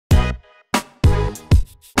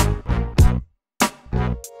Hi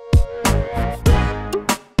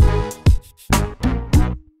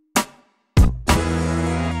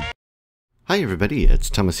everybody,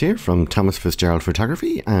 it's Thomas here from Thomas Fitzgerald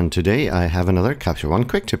Photography, and today I have another Capture One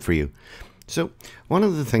quick tip for you. So, one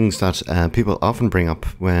of the things that people often bring up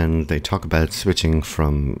when they talk about switching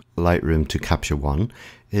from Lightroom to Capture One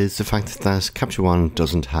is the fact that Capture One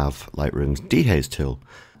doesn't have Lightroom's Dehaze tool.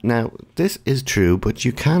 Now, this is true, but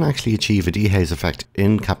you can actually achieve a dehaze effect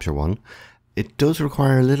in Capture One. It does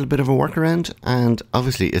require a little bit of a workaround, and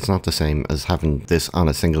obviously it's not the same as having this on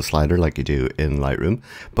a single slider like you do in Lightroom.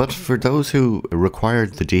 But for those who require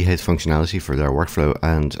the dehaze functionality for their workflow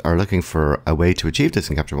and are looking for a way to achieve this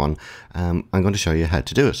in Capture One, I'm going to show you how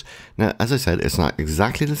to do it. Now, as I said, it's not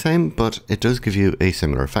exactly the same, but it does give you a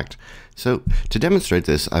similar effect. So to demonstrate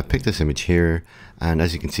this, I've picked this image here, and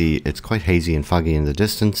as you can see, it's quite hazy and foggy in the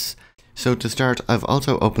distance. So to start, I've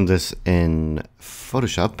also opened this in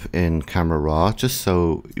Photoshop in Camera Raw, just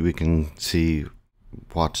so we can see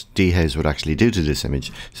what dehaze would actually do to this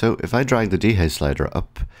image. So if I drag the dehaze slider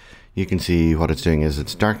up, you can see what it's doing is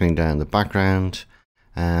it's darkening down the background,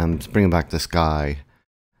 it's bringing back the sky,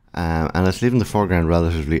 and it's leaving the foreground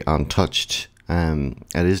relatively untouched. It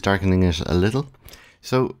is darkening it a little.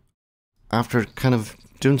 So after kind of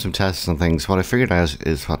doing some tests and things, what I figured out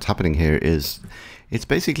is what's happening here is it's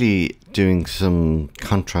basically doing some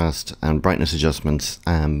contrast and brightness adjustments,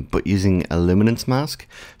 but using a luminance mask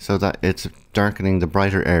so that it's darkening the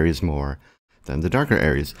brighter areas more than the darker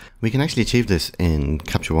areas. We can actually achieve this in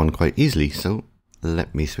Capture One quite easily, so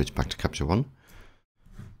let me switch back to Capture One.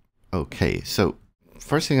 Okay, so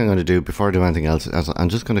first thing I'm going to do before I do anything else is I'm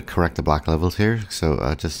just going to correct the black levels here, so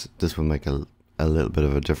this will make a little bit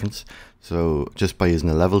of a difference. So just by using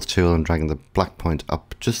the levels tool and dragging the black point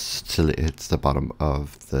up just till it hits the bottom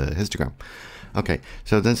of the histogram. Okay,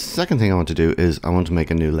 so the second thing I want to do is I want to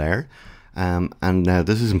make a new layer, and now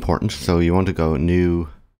this is important. So you want to go new,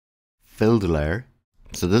 filled layer.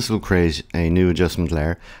 So this will create a new adjustment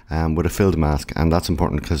layer with a filled mask, and that's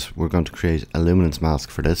important because we're going to create a luminance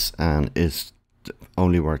mask for this, and it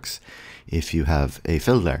only works if you have a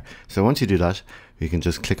filled layer. So once you do that, you can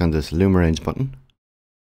just click on this Loom Arrange button.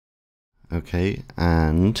 Okay,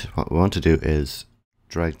 and what we want to do is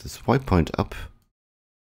drag this white point up,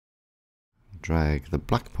 drag the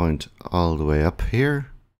black point all the way up here,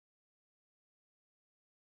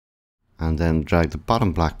 and then drag the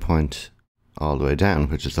bottom black point all the way down,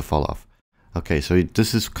 which is the fall off. Okay, so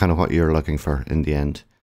this is kind of what you're looking for in the end.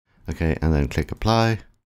 Okay, and then click Apply.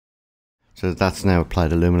 So that's now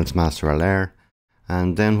applied a luminance mask to our layer.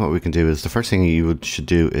 And then what we can do is the first thing you should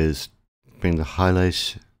do is bring the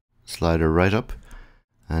highlight slider right up,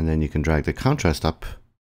 and then you can drag the contrast up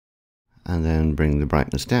and then bring the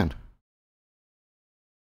brightness down.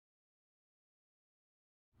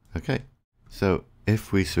 Okay, so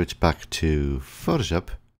if we switch back to Photoshop,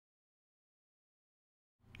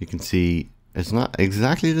 you can see it's not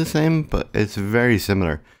exactly the same, but it's very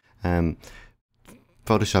similar.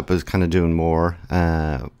 Photoshop is kind of doing more,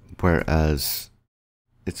 whereas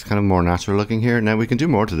it's kind of more natural looking here. Now we can do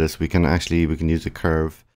more to this. We can use a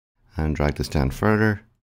curve and drag this down further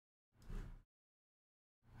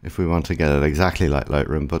if we want to get it exactly like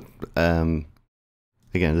Lightroom, but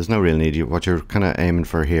again, there's no real need. What you're kind of aiming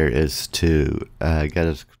for here is to get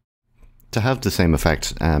it to have the same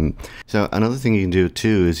effect. So another thing you can do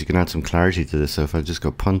too is you can add some clarity to this. So if I just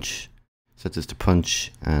go punch, set this to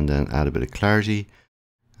punch, and then add a bit of clarity,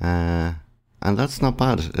 and that's not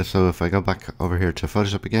bad. So if I go back over here to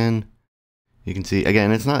Photoshop again, you can see,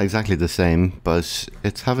 again, it's not exactly the same, but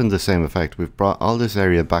it's having the same effect. We've brought all this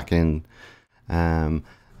area back in, and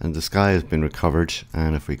the sky has been recovered.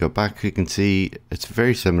 And if we go back, you can see it's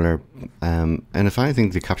very similar. And if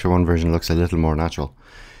anything, the Capture One version looks a little more natural.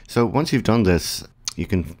 So once you've done this, you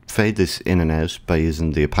can fade this in and out by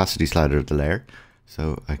using the opacity slider of the layer.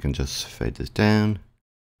 So I can just fade this down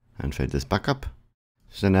and fade this back up.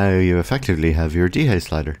 So now you effectively have your dehaze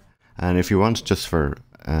slider. And if you want, just for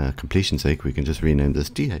completion's sake, we can just rename this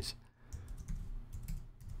dehaze.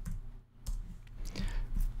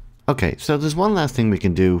 Okay, so there's one last thing we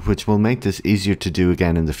can do which will make this easier to do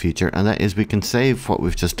again in the future, and that is we can save what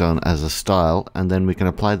we've just done as a style, and then we can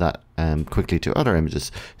apply that quickly to other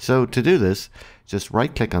images. So to do this, just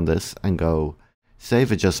right click on this and go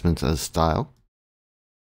Save Adjustments as Style.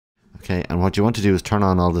 Okay, and what you want to do is turn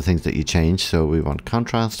on all the things that you change. So we want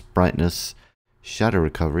contrast, brightness, shadow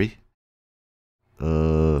recovery,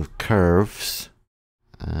 curves,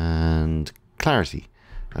 and clarity.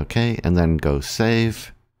 Okay, and then go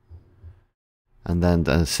save, and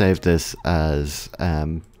then save this as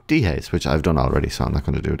dehaze, which I've done already, so I'm not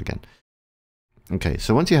going to do it again. Okay,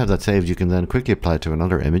 so once you have that saved, you can then quickly apply it to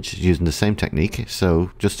another image using the same technique.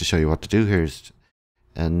 So just to show you what to do, here's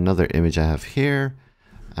another image I have here.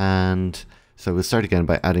 And so we'll start again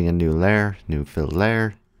by adding a new layer, new fill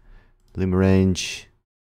layer, Luma range.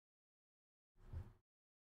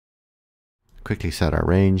 Quickly set our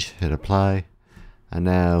range, hit apply. And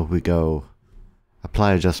now we go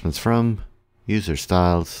apply adjustments from, user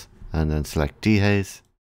styles, and then select dehaze.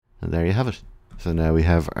 And there you have it. So now we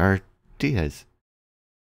have our dehaze.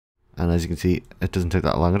 And as you can see, it doesn't take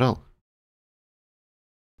that long at all.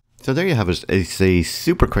 So there you have it. It's a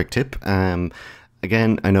super quick tip.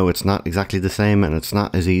 Again, I know it's not exactly the same and it's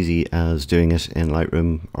not as easy as doing it in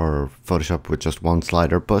Lightroom or Photoshop with just one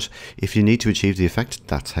slider, but if you need to achieve the effect,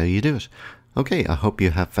 that's how you do it. Okay, I hope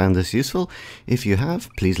you have found this useful. If you have,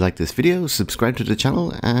 please like this video, subscribe to the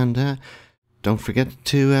channel, and don't forget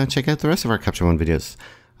to check out the rest of our Capture One videos.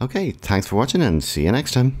 Okay, thanks for watching and see you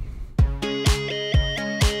next time.